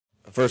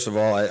First of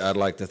all, I'd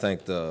like to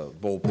thank the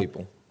Bowl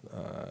people.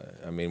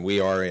 I mean,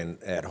 we are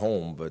at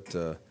home,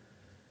 but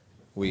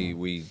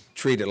we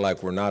treat it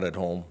like we're not at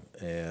home,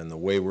 and the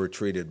way we're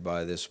treated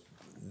by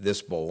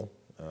this bowl,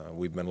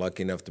 we've been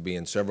lucky enough to be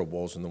in several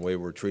bowls, and the way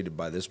we're treated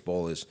by this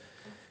bowl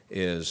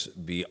is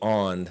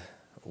beyond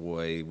the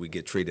way we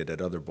get treated at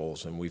other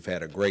bowls, and we've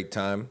had a great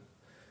time.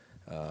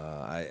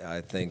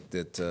 I think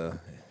that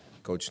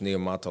Coach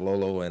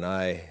Niumatalolo and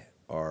I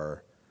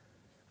are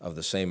of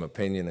the same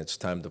opinion. It's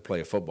time to play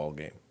a football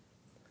game.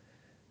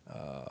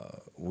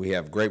 We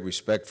have great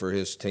respect for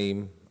his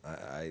team.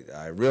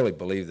 I really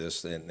believe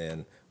this,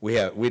 and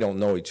we don't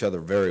know each other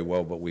very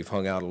well, but we've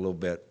hung out a little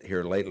bit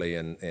here lately,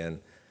 and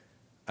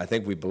I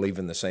think we believe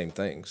in the same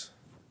things.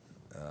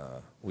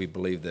 We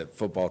believe that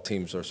football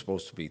teams are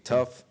supposed to be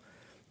tough.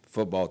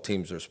 Football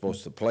teams are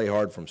supposed to play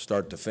hard from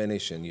start to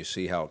finish, and you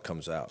see how it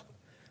comes out.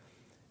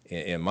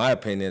 In my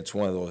opinion, it's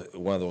one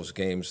of those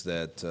games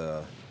that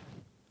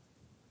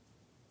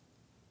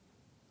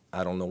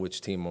I don't know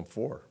which team I'm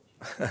for,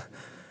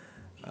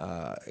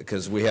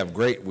 because we have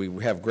great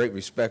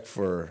respect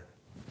for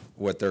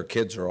what their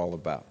kids are all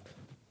about,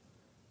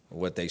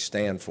 what they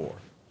stand for,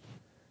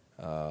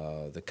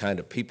 the kind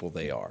of people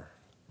they are,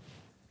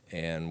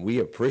 and we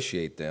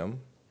appreciate them,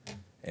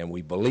 and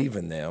we believe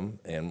in them,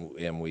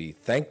 and we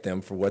thank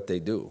them for what they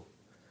do.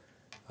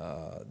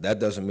 That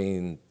doesn't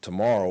mean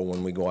tomorrow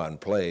when we go out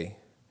and play,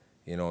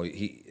 you know,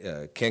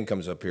 Ken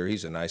comes up here,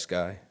 he's a nice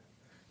guy.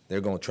 They're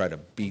going to try to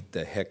beat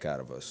the heck out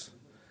of us.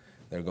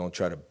 They're going to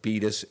try to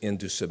beat us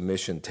into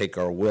submission, take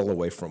our will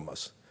away from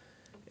us.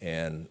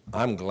 And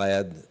I'm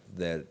glad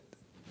that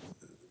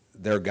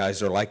their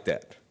guys are like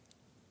that,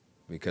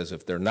 because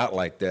if they're not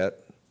like that,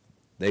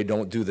 they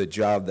don't do the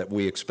job that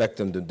we expect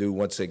them to do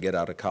once they get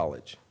out of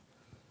college.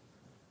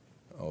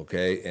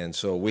 Okay, and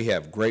so we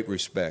have great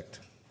respect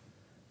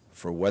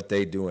for what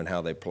they do and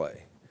how they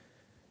play.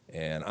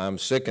 And I'm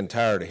sick and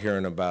tired of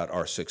hearing about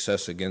our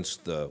success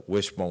against the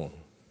wishbone.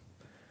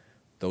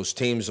 Those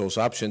teams, those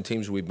option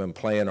teams we've been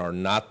playing are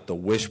not the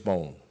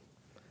wishbone.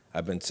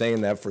 I've been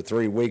saying that for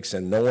 3 weeks,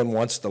 and no one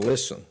wants to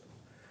listen.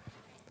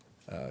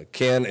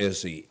 Ken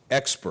is the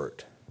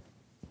expert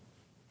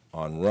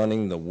on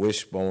running the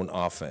wishbone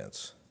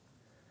offense.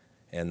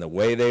 And the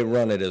way they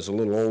run it is a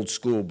little old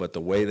school, but the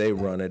way they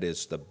run it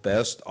is the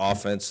best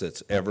offense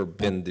that's ever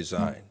been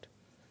designed.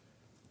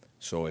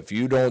 So if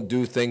you don't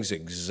do things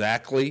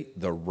exactly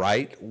the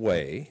right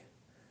way,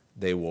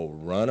 they will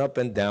run up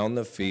and down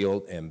the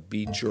field and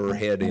beat your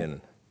head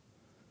in.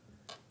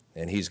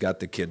 And he's got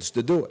the kids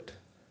to do it.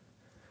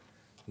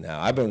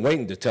 Now, I've been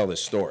waiting to tell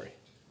this story.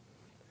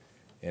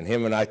 And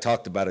him and I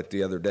talked about it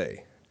the other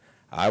day.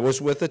 I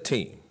was with a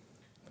team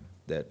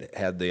that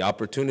had the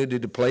opportunity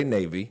to play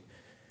Navy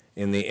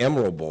in the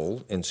Emerald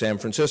Bowl in San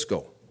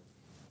Francisco.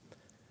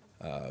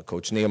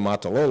 Coach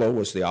Niumatalolo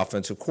was the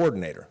offensive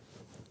coordinator.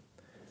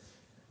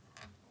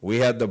 We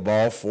had the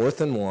ball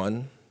 4th and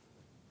 1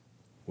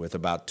 with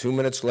about 2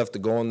 minutes left to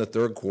go in the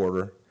third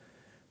quarter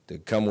to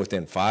come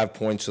within 5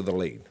 points of the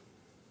lead.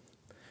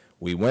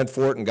 We went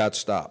for it and got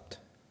stopped.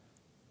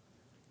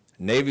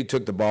 Navy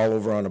took the ball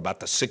over on about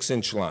the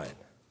 6-inch line,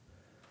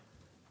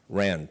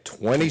 ran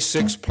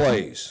 26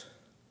 plays,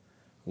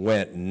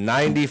 went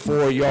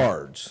 94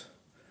 yards,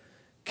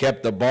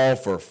 kept the ball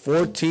for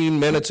 14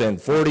 minutes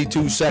and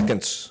 42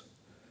 seconds,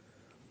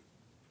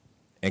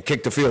 and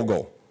kicked a field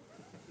goal.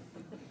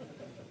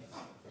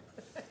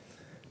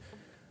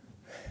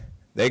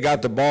 They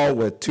got the ball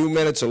with 2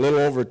 minutes, a little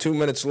over 2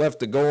 minutes left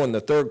to go in the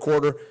third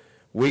quarter.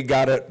 We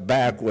got it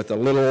back with a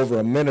little over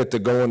a minute to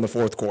go in the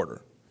fourth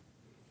quarter.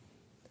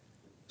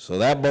 So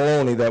that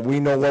baloney that we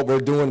know what we're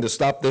doing to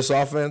stop this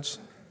offense,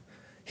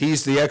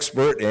 he's the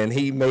expert, and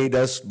he made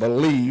us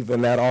believe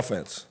in that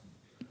offense.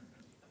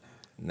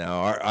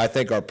 Now, I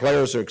think our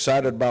players are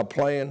excited about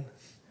playing,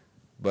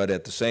 but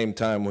at the same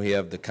time, we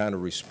have the kind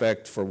of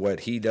respect for what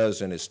he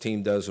does and his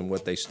team does and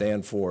what they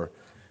stand for.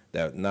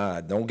 That,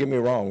 nah, don't get me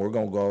wrong, we're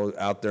going to go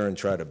out there and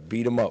try to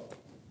beat them up.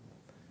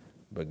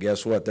 But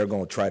guess what? They're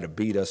going to try to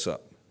beat us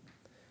up.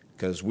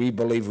 Because we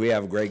believe we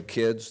have great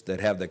kids that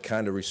have that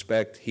kind of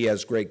respect. He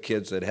has great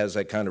kids that has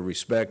that kind of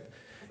respect.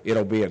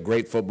 It'll be a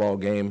great football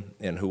game,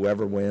 and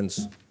whoever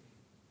wins,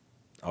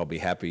 I'll be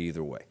happy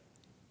either way.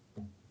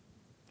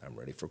 I'm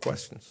ready for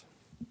questions.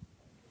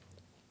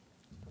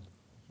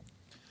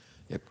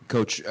 Yep.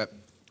 Coach,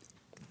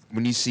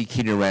 when you see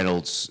Keenan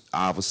Reynolds,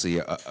 obviously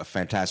a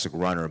fantastic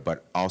runner,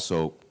 but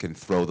also can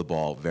throw the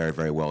ball very,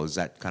 very well, does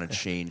that kind of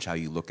change how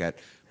you look at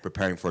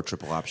preparing for a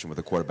triple option with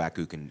a quarterback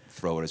who can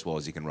throw it as well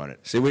as he can run it?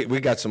 See, we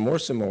got some more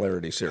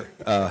similarities here.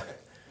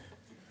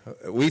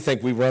 We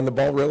think we run the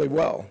ball really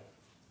well.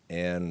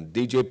 And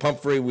DJ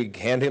Pumphrey, we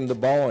hand him the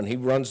ball, and he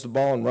runs the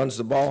ball and runs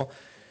the ball.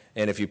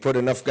 And if you put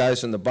enough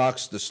guys in the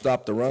box to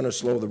stop the run or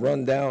slow the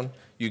run down,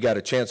 you got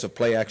a chance of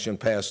play-action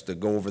pass to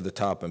go over the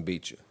top and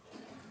beat you.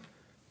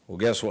 Well,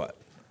 guess what?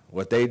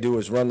 What they do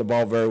is run the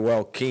ball very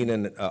well.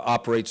 Keenan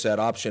operates that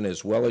option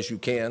as well as you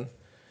can.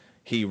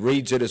 He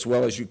reads it as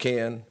well as you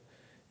can.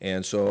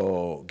 And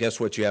so guess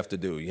what you have to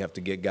do? You have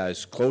to get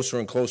guys closer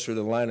and closer to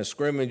the line of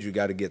scrimmage. You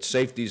got to get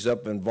safeties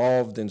up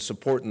involved in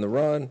supporting the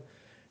run,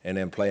 and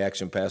then play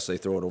action pass, they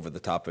throw it over the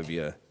top of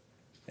you,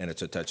 and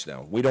it's a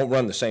touchdown. We don't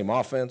run the same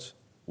offense.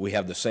 We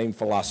have the same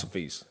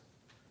philosophies.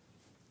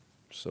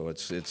 So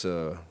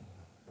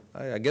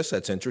I guess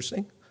that's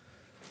interesting.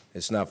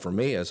 It's not for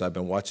me, as I've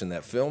been watching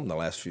that film the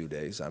last few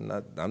days. I'm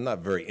not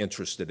very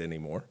interested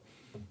anymore.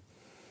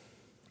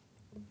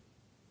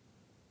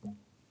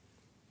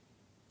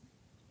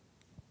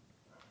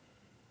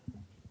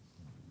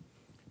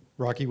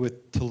 Rocky,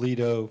 with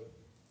Toledo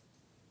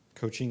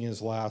coaching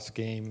his last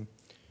game,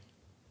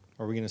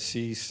 are we going to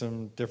see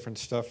some different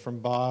stuff from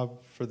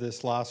Bob for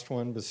this last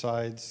one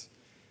besides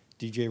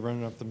DJ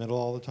running up the middle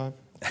all the time?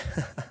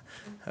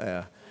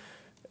 Yeah.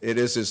 It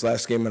is his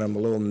last game, and I'm a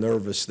little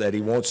nervous that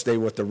he won't stay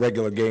with the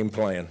regular game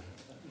plan.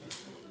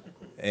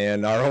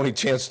 And our only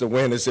chance to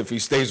win is if he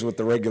stays with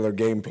the regular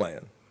game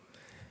plan.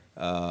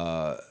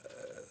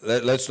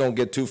 Let's don't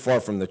get too far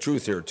from the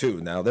truth here,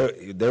 too. Now,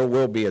 there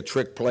will be a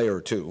trick play or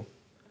two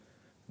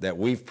that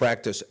we've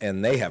practiced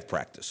and they have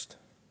practiced.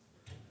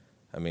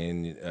 I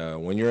mean,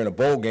 when you're in a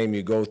bowl game,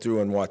 you go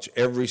through and watch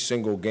every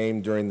single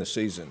game during the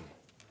season.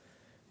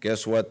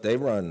 Guess what? They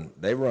run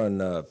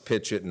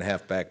pitch it and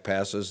halfback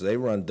passes. They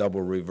run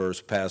double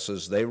reverse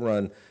passes. They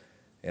run,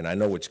 and I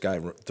know which guy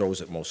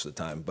throws it most of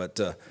the time, but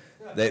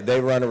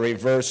they run a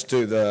reverse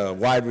to the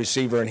wide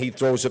receiver and he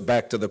throws it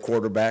back to the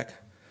quarterback.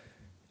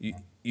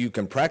 You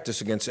can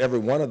practice against every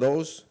one of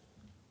those.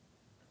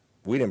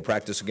 We didn't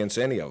practice against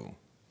any of them,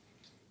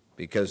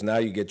 because now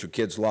you get your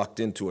kids locked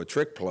into a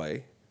trick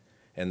play,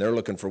 and they're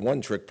looking for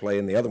one trick play,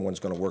 and the other one's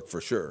going to work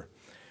for sure.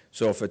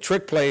 So if a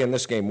trick play in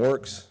this game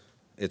works,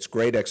 it's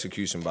great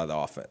execution by the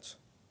offense,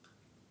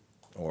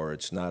 or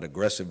it's not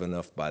aggressive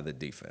enough by the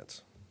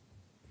defense.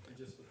 And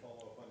just to follow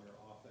up on your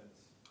offense,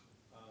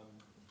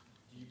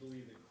 do you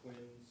believe that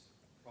Quinn's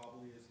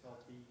probably is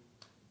healthy,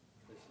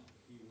 that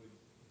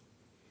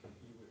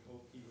he would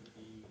hope he would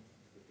be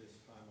with this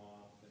time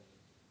off and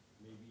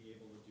maybe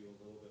able to do a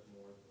little bit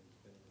more than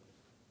he's been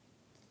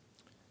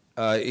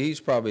doing?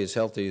 He's probably as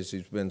healthy as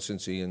he's been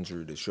since he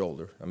injured his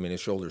shoulder. I mean,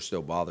 his shoulder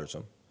still bothers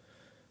him.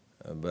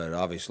 But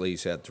obviously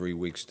he's had 3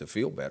 weeks to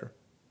feel better.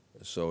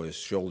 So his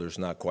shoulder's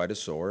not quite as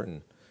sore,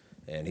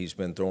 and he's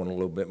been throwing a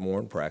little bit more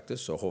in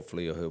practice, so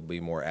hopefully he'll be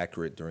more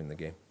accurate during the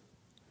game.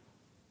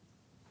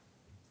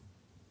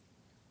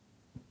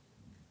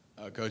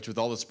 Coach, with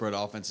all the spread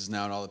offenses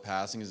now and all the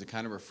passing, is it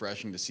kind of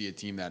refreshing to see a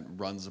team that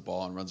runs the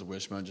ball and runs a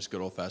wishbone, just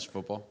good old-fashioned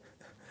football?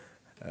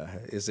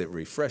 Is it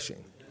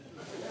refreshing?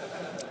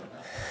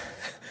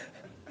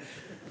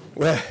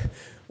 Well,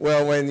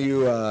 when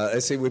you,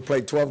 let's see, we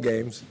played 12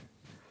 games.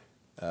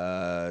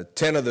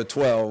 10 of the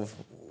 12,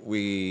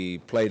 we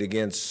played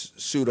against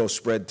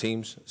pseudo-spread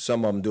teams.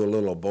 Some of them do a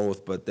little of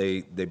both, but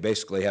they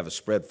basically have a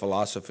spread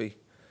philosophy.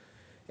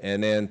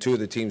 And then 2 of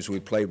the teams we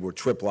played were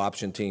triple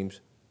option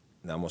teams.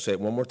 Now, I'm going to say it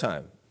one more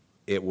time.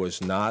 It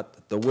was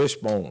not the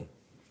wishbone,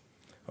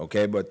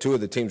 okay? But 2 of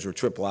the teams were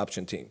triple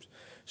option teams.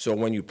 So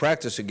when you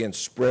practice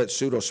against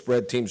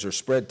pseudo-spread teams or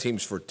spread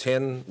teams for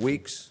 10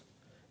 weeks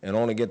and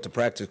only get to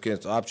practice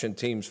against option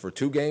teams for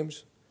 2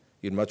 games,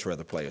 you'd much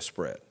rather play a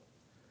spread,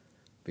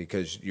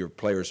 because your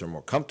players are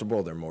more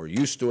comfortable, they're more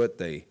used to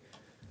it.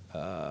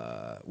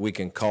 We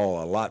can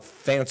call a lot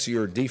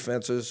fancier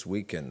defenses.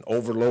 We can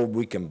overload,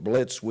 we can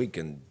blitz, we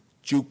can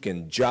juke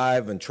and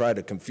jive and try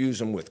to confuse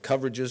them with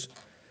coverages.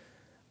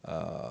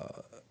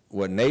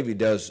 What Navy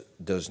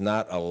does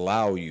not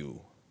allow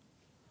you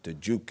to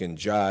juke and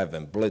jive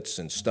and blitz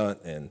and stunt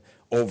and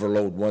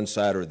overload one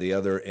side or the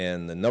other,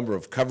 and the number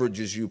of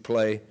coverages you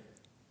play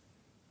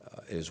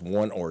is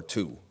 1 or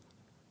 2.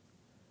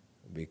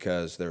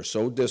 Because they're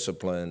so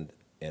disciplined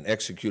and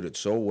execute it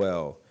so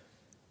well.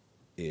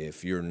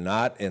 If you're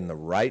not in the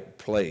right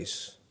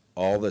place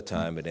all the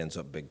time, it ends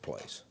up big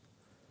plays.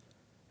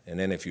 And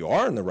then if you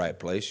are in the right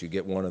place, you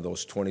get one of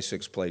those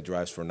 26-play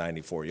drives for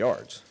 94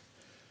 yards,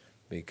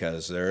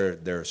 because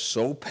they're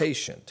so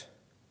patient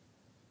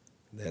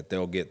that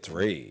they'll get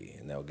 3,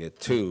 and they'll get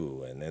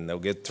 2, and then they'll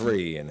get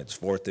 3, and it's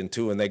 4th and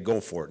 2, and they go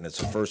for it, and it's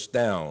a first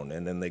down,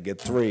 and then they get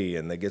 3,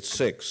 and they get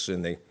 6,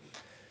 and they.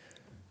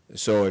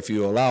 So if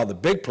you allow the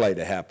big play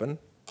to happen,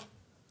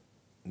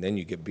 then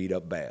you get beat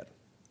up bad.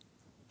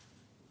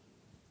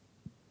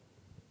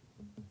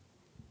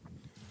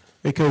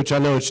 Hey, Coach, I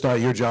know it's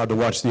not your job to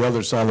watch the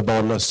other side of the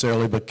ball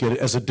necessarily, but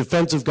as a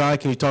defensive guy,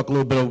 can you talk a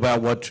little bit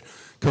about what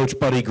Coach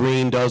Buddy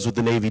Green does with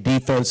the Navy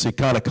defense? It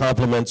kind of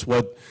complements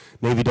what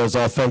Navy does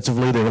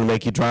offensively. They're going to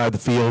make you drive the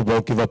field,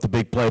 won't give up the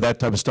big play, that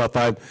type of stuff.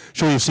 I'm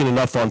sure you've seen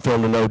enough on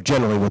film to know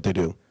generally what they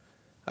do.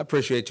 I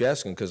appreciate you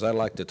asking, because I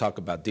like to talk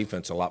about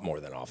defense a lot more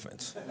than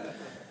offense.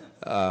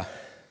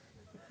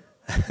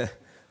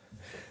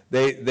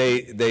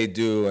 They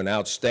do an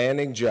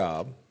outstanding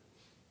job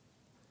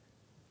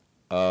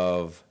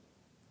of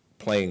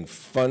playing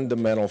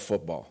fundamental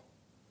football.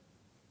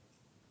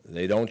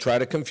 They don't try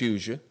to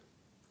confuse you.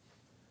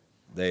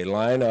 They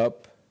line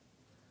up.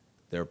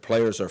 Their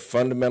players are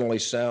fundamentally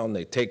sound.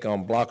 They take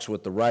on blocks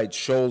with the right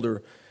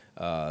shoulder.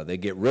 They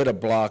get rid of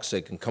blocks.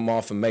 They can come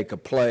off and make a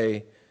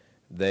play.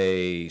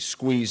 They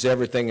squeeze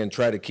everything and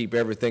try to keep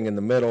everything in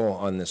the middle.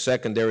 On the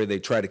secondary, they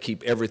try to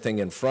keep everything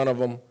in front of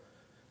them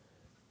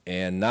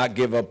and not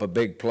give up a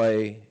big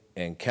play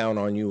and count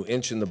on you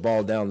inching the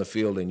ball down the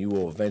field, and you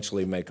will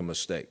eventually make a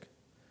mistake.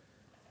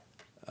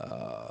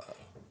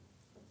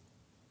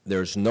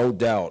 There's no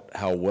doubt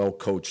how well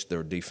coached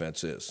their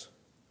defense is,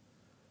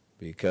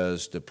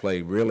 because to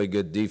play really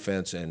good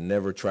defense and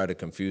never try to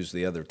confuse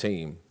the other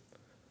team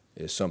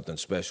is something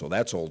special.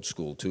 That's old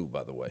school too,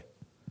 by the way.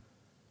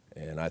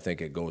 And I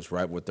think it goes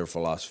right with their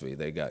philosophy.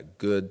 They got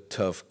good,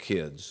 tough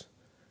kids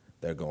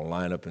that are going to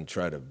line up and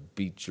try to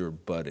beat your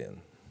butt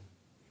in.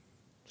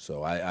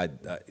 So I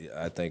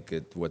think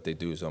what they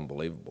do is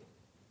unbelievable.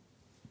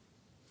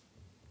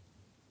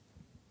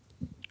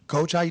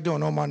 Coach, how you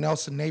doing? Omar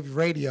Nelson, Navy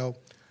Radio.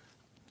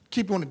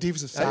 Keep on the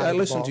defensive side. I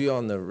listened to you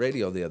on the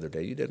radio the other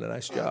day. You did a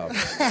nice job.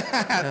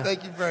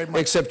 Thank you very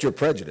much. Except you're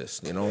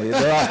prejudiced. You know,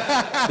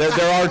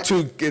 there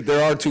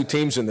are two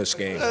teams in this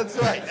game. That's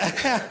right.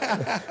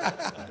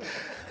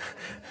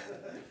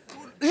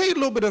 Hey, a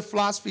little bit of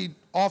philosophy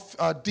off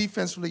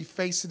defensively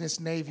facing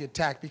this Navy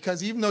attack,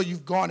 because even though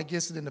you've gone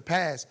against it in the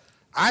past,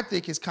 I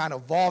think it's kind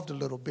of evolved a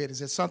little bit.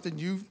 Is it something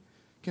you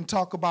can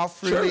talk about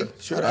freely?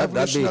 Sure.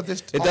 Evolution of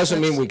this it doesn't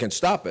offense? mean we can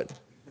stop it.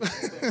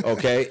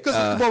 Okay.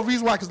 Well,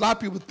 reason why, because a lot of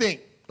people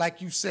think,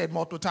 like you said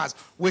multiple times,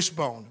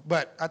 wishbone.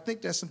 But I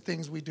think there's some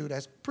things we do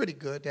that's pretty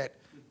good that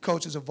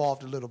coaches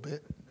evolved a little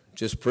bit.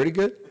 Just pretty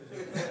good?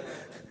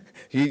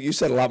 You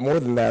said a lot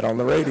more than that on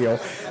the radio.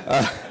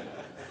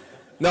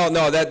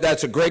 No,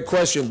 that's a great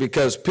question,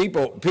 because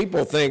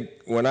people think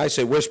when I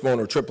say wishbone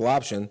or triple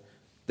option,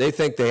 they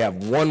think they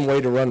have one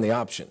way to run the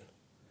option.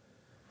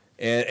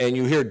 And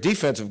you hear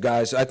defensive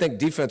guys, I think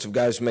defensive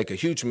guys make a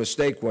huge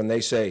mistake when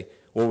they say,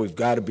 well, we've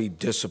got to be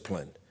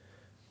disciplined.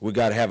 We've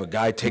got to have a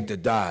guy take the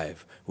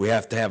dive. We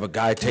have to have a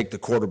guy take the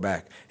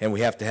quarterback. And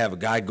we have to have a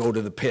guy go to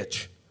the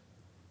pitch.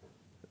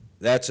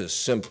 That's as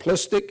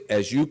simplistic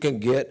as you can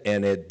get,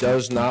 and it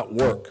does not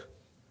work.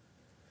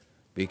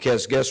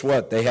 Because guess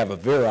what? They have a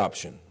veer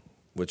option,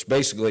 which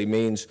basically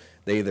means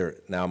they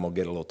either, now I'm going to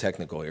get a little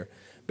technical here,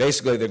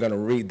 basically they're going to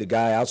read the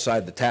guy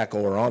outside the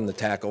tackle or on the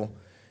tackle,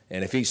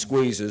 and if he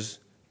squeezes,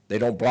 they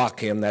don't block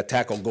him. That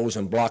tackle goes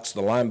and blocks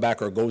the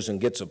linebacker, goes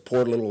and gets a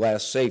poor little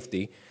last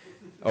safety,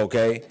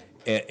 okay?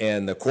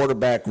 And the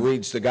quarterback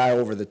reads the guy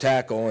over the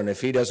tackle, and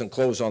if he doesn't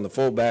close on the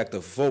fullback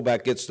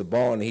gets the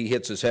ball, and he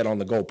hits his head on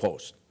the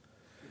goalpost.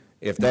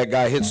 If that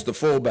guy hits the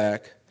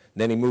fullback,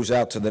 then he moves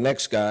out to the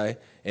next guy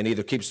and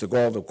either keeps the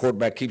ball, the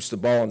quarterback keeps the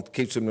ball and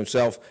keeps it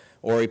himself,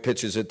 or he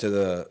pitches it to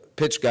the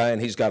pitch guy,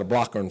 and he's got a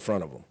blocker in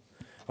front of him.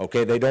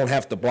 Okay, they don't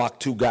have to block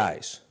two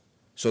guys,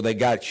 so they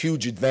got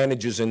huge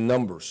advantages in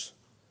numbers.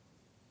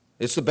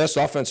 It's the best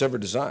offense ever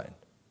designed.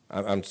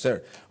 I'm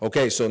serious.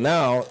 Okay, so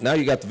now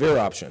you got the veer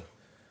option.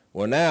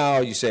 Well, now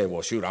you say,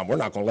 well, shoot, we're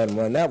not going to let them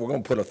run that. We're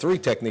going to put a three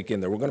technique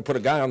in there. We're going to put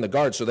a guy on the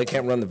guard so they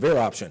can't run the veer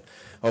option.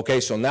 Okay,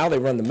 so now they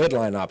run the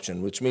midline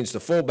option, which means the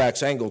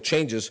fullback's angle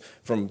changes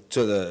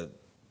to the,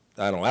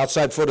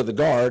 outside foot of the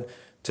guard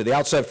to the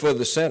outside foot of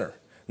the center.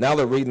 Now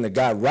they're reading the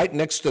guy right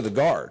next to the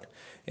guard.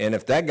 And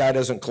if that guy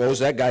doesn't close,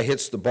 that guy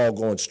hits the ball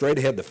going straight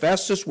ahead. The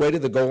fastest way to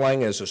the goal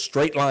line is a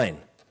straight line.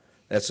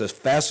 That's the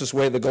fastest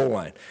way to the goal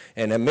line.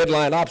 And the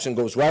midline option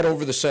goes right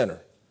over the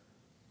center.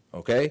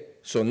 Okay?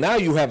 So now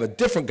you have a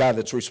different guy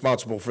that's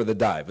responsible for the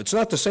dive. It's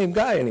not the same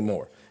guy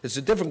anymore. It's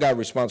a different guy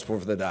responsible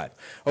for the dive.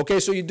 Okay,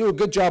 so you do a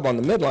good job on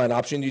the midline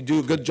option. You do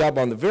a good job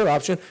on the veer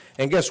option.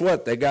 And guess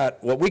what? They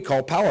got what we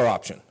call power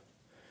option,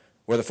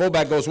 where the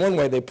fullback goes one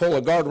way, they pull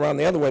a guard around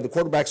the other way, the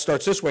quarterback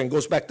starts this way and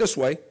goes back this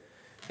way,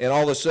 and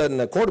all of a sudden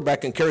the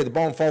quarterback can carry the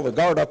ball and follow the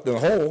guard up the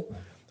hole,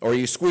 or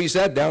you squeeze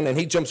that down and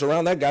he jumps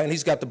around that guy and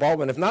he's got the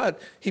ball, and if not,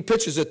 he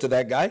pitches it to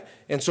that guy.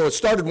 And so it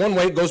started one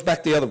way, it goes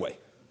back the other way.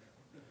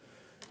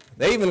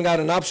 They even got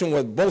an option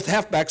where both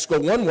halfbacks go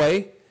one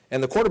way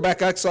and the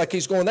quarterback acts like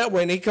he's going that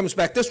way and he comes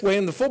back this way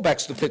and the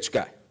fullback's the pitch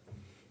guy.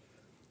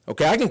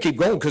 Okay, I can keep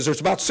going because there's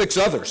about 6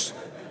 others.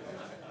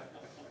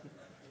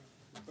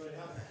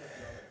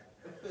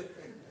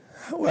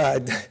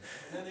 Well,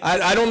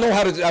 I don't know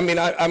how to,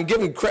 I'm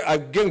giving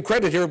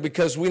credit here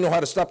because we know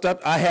how to stop that.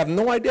 I have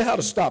no idea how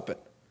to stop it.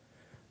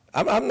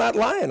 I'm not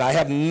lying. I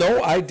have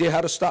no idea how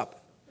to stop it.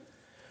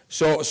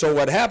 So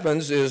what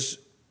happens is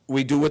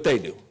we do what they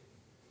do.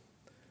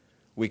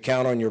 We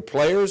count on your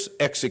players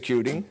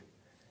executing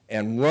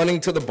and running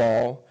to the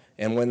ball,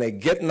 and when they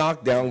get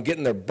knocked down,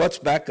 getting their butts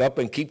back up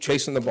and keep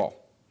chasing the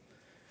ball.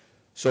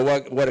 So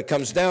what it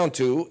comes down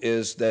to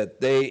is that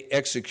they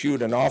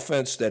execute an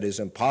offense that is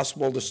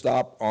impossible to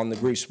stop on the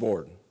grease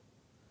board.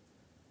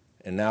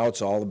 And now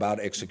it's all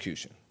about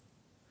execution.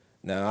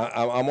 Now,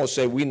 I'm going to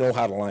say we know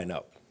how to line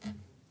up,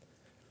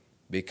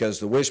 because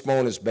the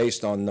wishbone is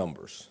based on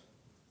numbers.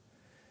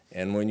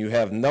 And when you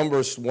have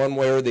numbers one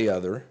way or the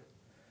other,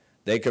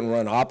 they can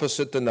run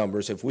opposite the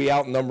numbers. If we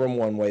outnumber them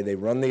one way, they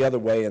run the other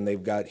way, and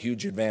they've got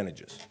huge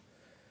advantages.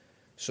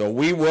 So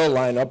we will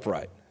line up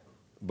right.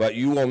 But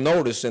you will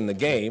notice in the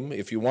game,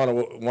 if you want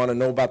to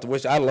know about the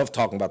wishbone, I love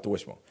talking about the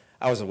wishbone.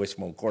 I was a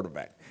wishbone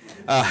quarterback.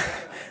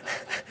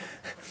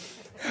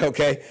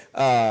 Okay.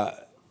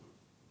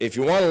 If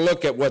you want to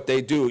look at what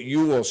they do,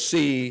 you will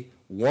see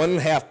one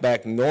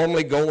halfback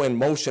normally go in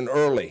motion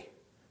early.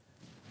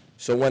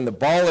 So when the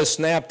ball is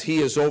snapped, he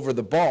is over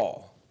the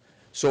ball.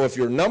 So if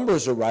your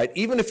numbers are right,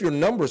 even if your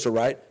numbers are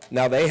right,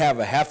 now they have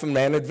a half a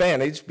man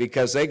advantage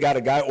because they got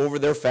a guy over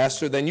there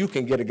faster than you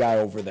can get a guy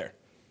over there.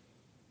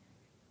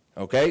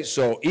 Okay,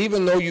 so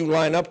even though you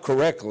line up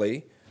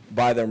correctly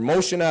by their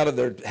motion out of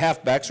their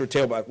halfbacks or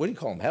tailbacks, what do you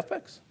call them,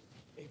 halfbacks?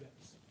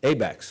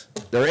 A-backs.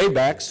 They're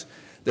A-backs.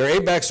 Their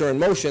A-backs are in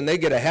motion. They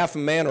get a half a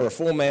man or a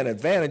full man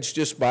advantage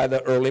just by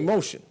the early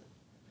motion.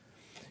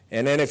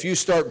 And then if you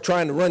start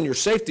trying to run your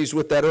safeties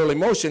with that early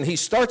motion, he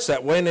starts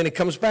that way and then he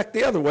comes back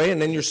the other way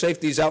and then your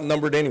safety's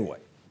outnumbered anyway.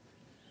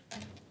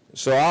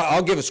 So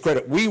I'll give us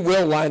credit. We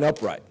will line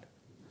up right.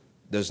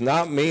 Does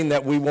not mean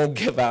that we won't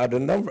give up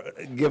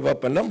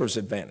a numbers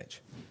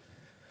advantage.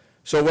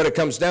 So what it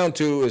comes down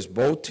to is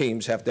both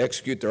teams have to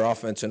execute their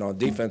offense, and on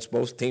defense,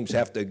 both teams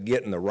have to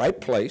get in the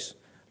right place,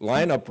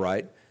 line up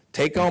right,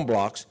 take on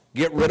blocks,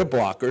 get rid of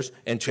blockers,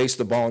 and chase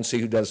the ball and see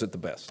who does it the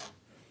best.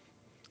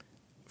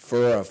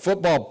 For a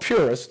football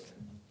purist,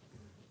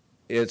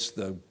 it's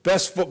the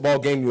best football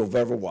game you've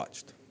ever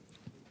watched.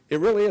 It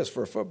really is.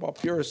 For a football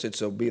purist,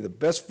 it'll be the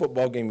best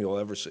football game you'll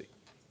ever see.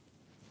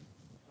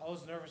 I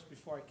was nervous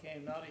before I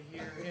came. Now to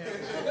hear him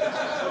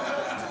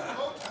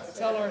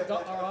tell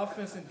our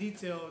offense in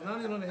detail, not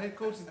even on the head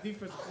coach and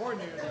defensive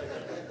coordinator.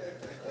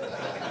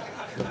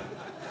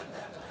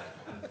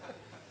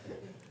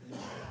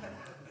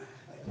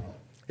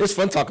 It's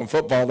fun talking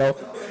football, though.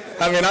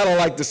 I mean, I don't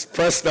like this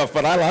press stuff,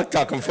 but I like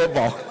talking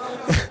football.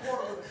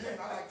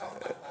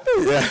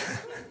 Yeah.